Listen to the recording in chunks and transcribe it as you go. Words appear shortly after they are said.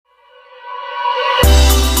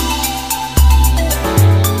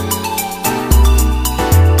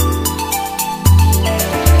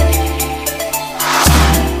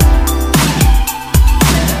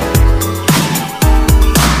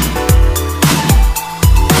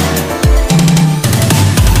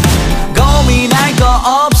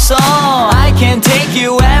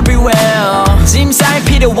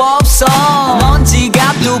필요 없어 넌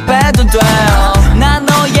지갑도 빼도 돼난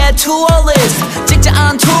너의 투어리스트 직접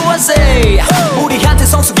투어지 우리한테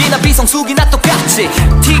성수기나 비성수기나 똑같이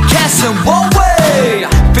티켓은 one way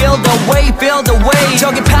Feel the way, feel the way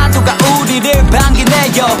저기 파도가 우리를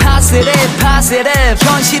반기네요 Positive, positive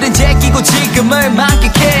현실은 제끼고 지금을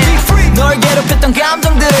만끽해 널 괴롭혔던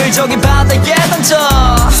감정들 저기 바다에 던져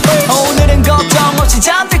오늘은 걱정 없이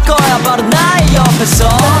잠들 거야 바로 나의 옆에서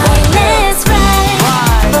Boy, let's ride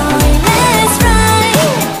Boy, let's ride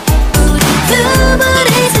우리 두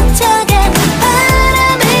불이 스쳐가는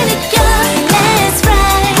바람을 느껴 Let's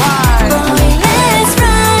ride Boy, let's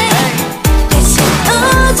ride 다시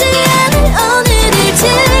오지 않을 오늘을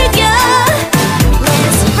즐겨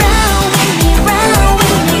Let's ride with me, ride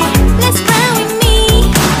with me Let's ride with me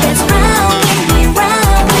Let's ride with me,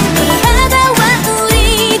 ride with me 바다와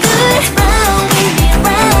우리 둘 Let's ride with me,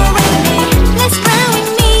 ride with me Let's ride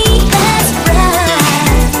with me Let's ride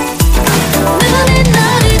눈에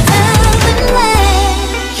너를 담을래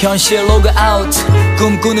현실 로그 아웃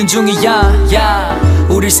꿈꾸는 중이야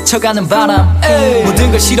우릴 스쳐가는 바람 모든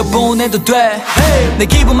걸 실어보내도 돼내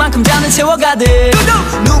기분만큼 잔을 채워가듯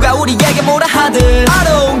누가 우리에게 뭐라 하든 I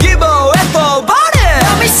don't give a F about it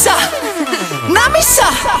남 있어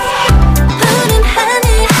푸른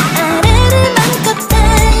하늘 아래를 맘껏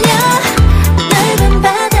달려 넓은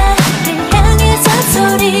바다를 향해서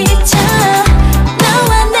소리쳐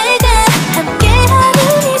너와 내가 함께하는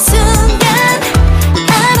이 순간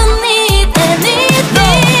I don't need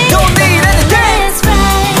anything Don't need anything Let's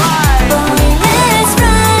ride Boy let's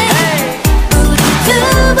ride 우리 두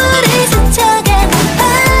불이 스쳐가는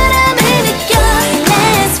바람을 느껴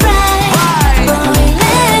Let's ride Boy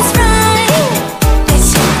let's ride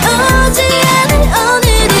다시 오지 않을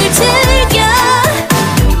오늘을 즐겨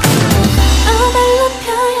말로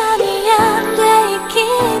표현이 안 돼 이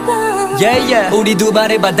기분 yeah. 우리 두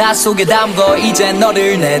발을 바닷속에 담고 이제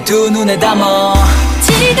너를 내 두 눈에 담아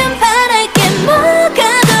지금